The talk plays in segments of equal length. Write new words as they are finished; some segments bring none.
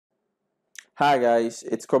Hi guys,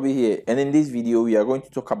 it's Kobe here, and in this video we are going to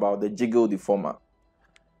talk about the Jiggle Deformer.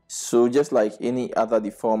 So just like any other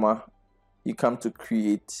deformer, you come to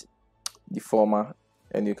create deformer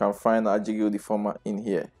and you can find our Jiggle Deformer in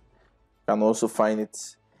here. You can also find it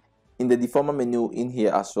in the deformer menu in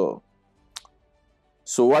here as well.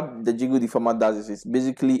 So what the Jiggle Deformer does is it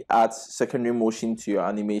basically adds secondary motion to your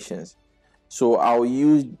animations. So I'll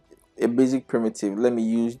use a basic primitive. Let me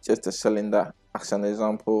use just a cylinder as an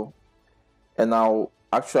example. And I'll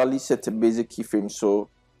actually set a basic keyframe, so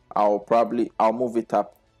I'll move it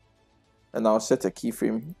up and I'll set a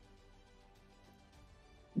keyframe.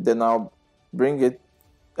 Then I'll bring it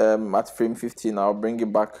at frame 15. I'll bring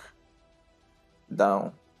it back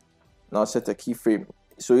down and I'll set a keyframe.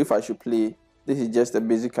 So if I should play, this is just a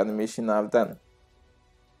basic animation I've done.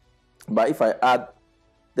 But if I add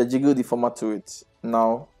the Jiggle Deformer to it,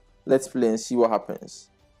 now let's play and see what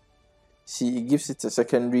happens. See, it gives it a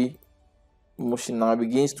secondary motion. Now it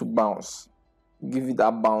begins to bounce, give it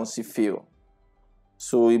that bouncy feel.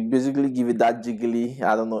 So it basically give it that jiggly,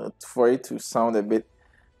 I don't know, for it to sound a bit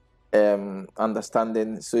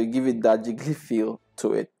understanding. So it give it that jiggly feel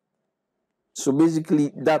to it. So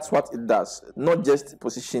basically that's what it does, not just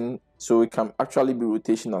position. So it can actually be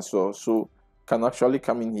rotation as well. So can actually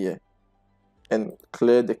come in here and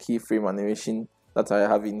clear the keyframe animation that I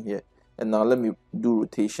have in here. And now let me do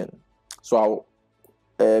rotation. So I'll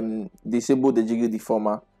disable the Jiggle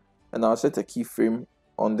Deformer and I'll set a keyframe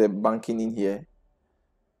on the banking in here.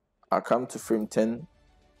 I'll come to frame 10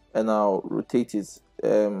 and I'll rotate it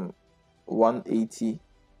 180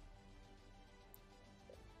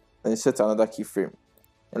 and set another keyframe,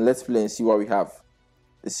 and let's play and see what we have.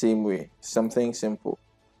 The same way, something simple.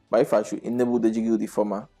 But if I should enable the Jiggle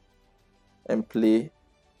Deformer and play,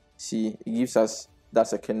 see, it gives us that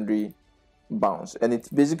secondary bounce, and it's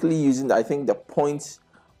basically using, I think, the points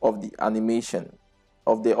of the animation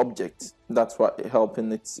of the object. That's what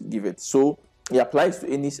helping it give it. So it applies to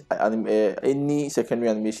any secondary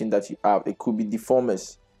animation that you have. It could be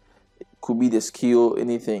deformers, it could be the scale,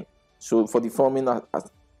 anything. So for deforming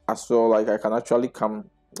as well, like I can actually come,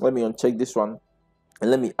 let me uncheck this one and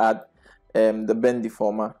let me add the bend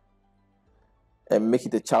deformer and make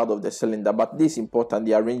it a child of the cylinder. But this is important,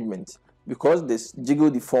 the arrangement, because this Jiggle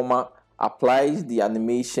Deformer applies the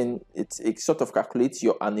animation. It sort of calculates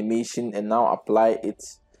your animation and now apply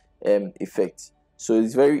its effect. So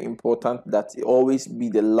it's very important that it always be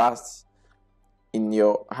the last in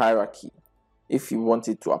your hierarchy if you want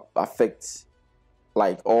it to affect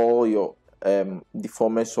like all your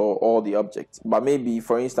deformers or all the objects. But maybe,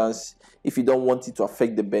 for instance, if you don't want it to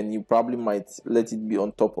affect the bend, you probably might let it be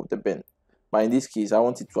on top of the bend. But in this case, I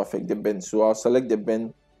want it to affect the bend, so I'll select the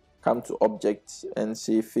bend, come to object and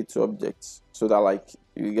say fit to object, so that like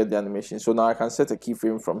you get the animation. So now I can set a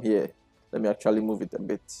keyframe from here. Let me actually move it a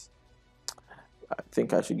bit. I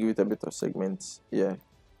think I should give it a bit of segment. Yeah.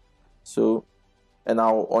 So, and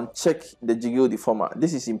I'll uncheck the Jiggle Deformer.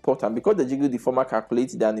 This is important because the Jiggle Deformer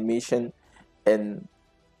calculates the animation and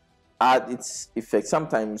add its effect.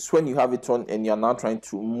 Sometimes when you have it on and you're now trying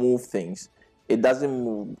to move things, it doesn't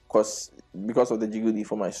move because of the Jiggle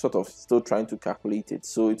Deformer. It's sort of still trying to calculate it.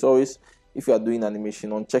 So it's always, if you are doing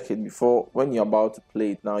animation, uncheck it before, when you're about to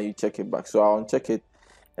play it, now you check it back. So I'll uncheck it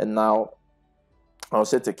and now I'll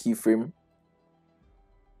set a keyframe,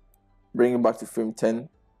 bring it back to frame 10,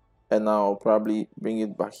 and now I'll probably bring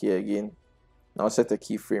it back here again. Now set a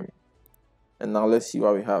keyframe and now let's see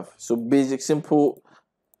what we have. So basic, simple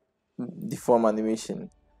deform animation,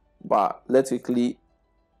 but let's quickly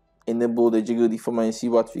enable the Jiggle Deformer and see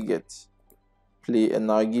what we get. Play, and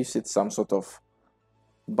now it gives it some sort of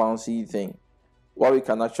bouncy thing. What we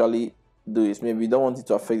can actually do is, maybe we don't want it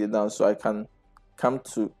to affect the dance, so I can come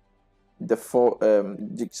to the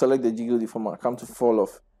select the Jiggle Deformer, come to fall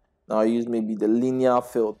off. Now I use maybe the linear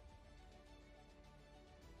field.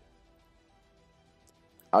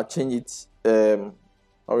 I'll change its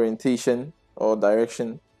orientation or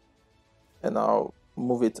direction and I'll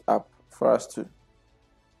move it up for us to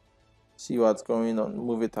see what's going on.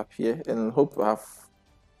 Move it up here and hope to have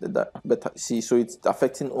the better see. So it's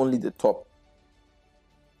affecting only the top.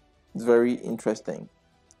 It's very interesting.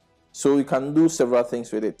 So you can do several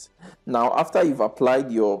things with it. Now after you've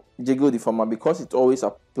applied your Jiggle Deformer, because it always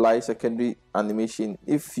applies secondary animation,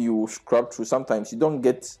 if you scrub through, sometimes you don't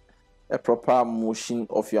get a proper motion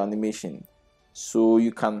of your animation. So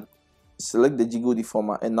you can select the Jiggle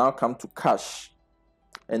Deformer and now come to cache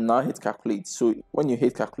and now hit calculate. So when you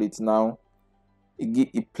hit calculate, now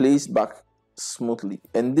it plays back smoothly,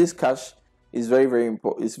 and this cache is very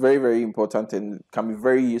important. It's very important and can be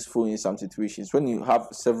very useful in some situations when you have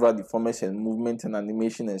several deformers and movement and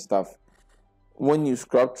animation and stuff. when you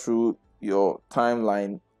scrub through your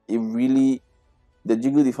timeline, the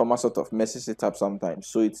Jiggle Deformer sort of messes it up sometimes.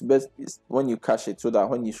 So it's best when you cache it, so that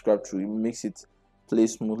when you scrub through, it makes it play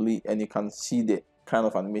smoothly and you can see the kind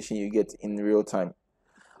of animation you get in real time.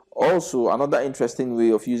 Also, another interesting way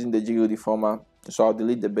of using the Jiggle Deformer, so I'll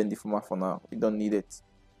delete the Bend Deformer for now, we don't need it.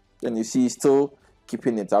 And you see, it's still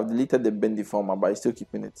keeping it. I've deleted the Bend Deformer, but it's still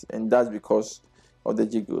keeping it, and that's because of the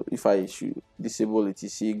jiggle. If I should disable it, you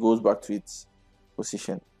see it goes back to its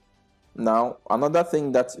position. Now, another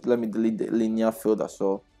thing that, let me delete the linear field as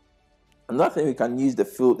well. Another thing we can use the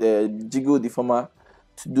field Jiggle Deformer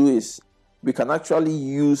to do is we can actually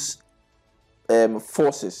use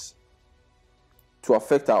forces to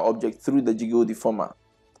affect our object through the Jiggle Deformer.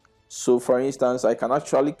 So for instance, I can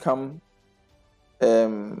actually come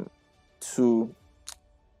to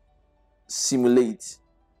simulate,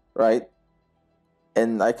 right?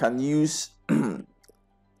 And I can use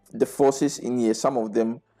the forces in here, some of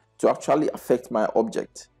them, to actually affect my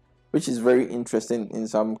object, which is very interesting in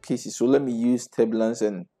some cases. So let me use turbulence,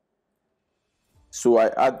 and so I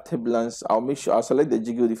add turbulence. I'll select the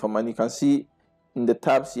Jiggle Deformer, and you can see in the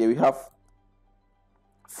tabs here we have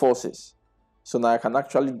forces. So now I can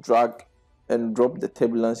actually drag and drop the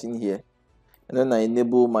turbulence in here, and then I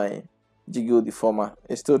enable my Jiggle Deformer.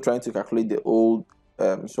 It's still trying to calculate the old,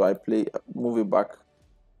 so I move it back.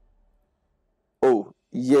 Oh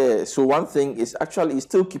yeah, so one thing is actually it's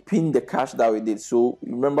still keeping the cache that we did. So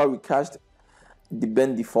remember, we cached the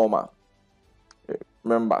Bend Deformer,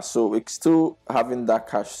 remember, so it's still having that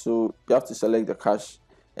cache. So you have to select the cache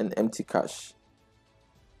and empty cache,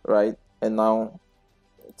 right? And now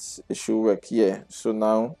it should work. Yeah, so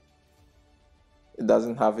now it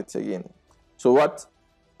doesn't have it again. So what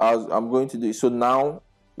I'm going to do, so now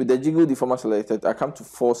with the Jiggle Deformer selected, I come to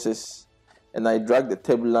forces and I drag the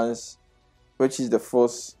turbulence, which is the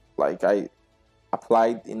force like I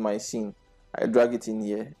applied in my scene. I drag it in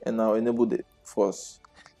here and now enable the force.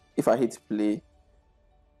 If I hit play, you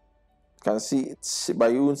can see it,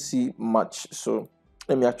 but you won't see much. So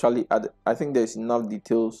let me actually add, I think there's enough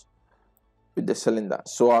details with the cylinder.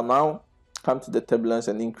 So I'll now come to the turbulence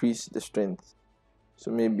and increase the strength.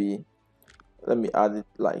 So maybe let me add it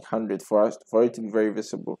like 100 for it to be very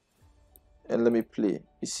visible. And let me play.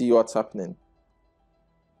 You see what's happening.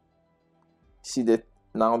 See that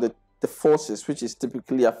now the forces, which is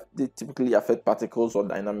typically affect particles or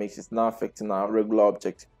dynamics, is now affecting our regular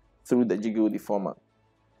object through the Jiggle Deformer.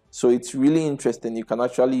 So it's really interesting. You can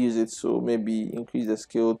actually use it. So maybe increase the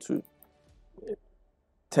scale to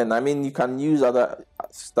 10. I mean, you can use other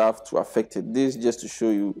stuff to affect it. This is just to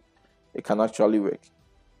show you it can actually work.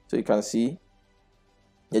 So you can see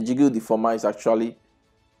the Jiggle Deformer is actually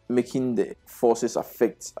making the forces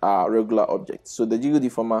affect our regular objects. So the Jiggle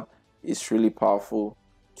Deformer is really powerful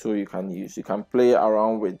tool you can use. You can play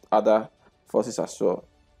around with other forces as well.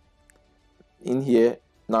 In here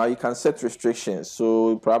now you can set restrictions,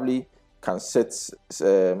 so you probably can set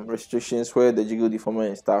restrictions where the Jiggle Deformer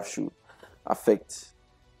and stuff should affect.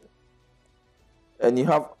 And you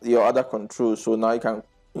have your other controls, so now you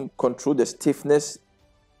can control the stiffness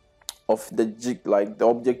of the jig, like the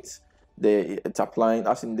object it's applying,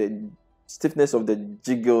 as in the stiffness of the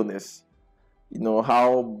jiggleness, you know,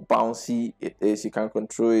 how bouncy it is. You can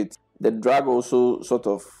control it. The drag also sort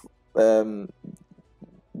of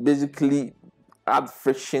basically add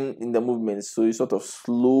friction in the movement, so it sort of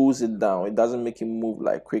slows it down. It doesn't make it move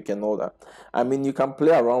like quick and all that. I mean, you can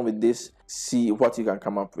play around with this, see what you can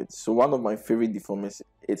come up with. So one of my favorite deformers,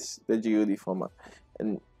 it's the Jiggle Deformer,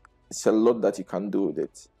 and it's a lot that you can do with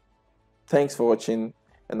it. Thanks for watching,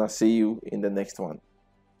 and I'll see you in the next one.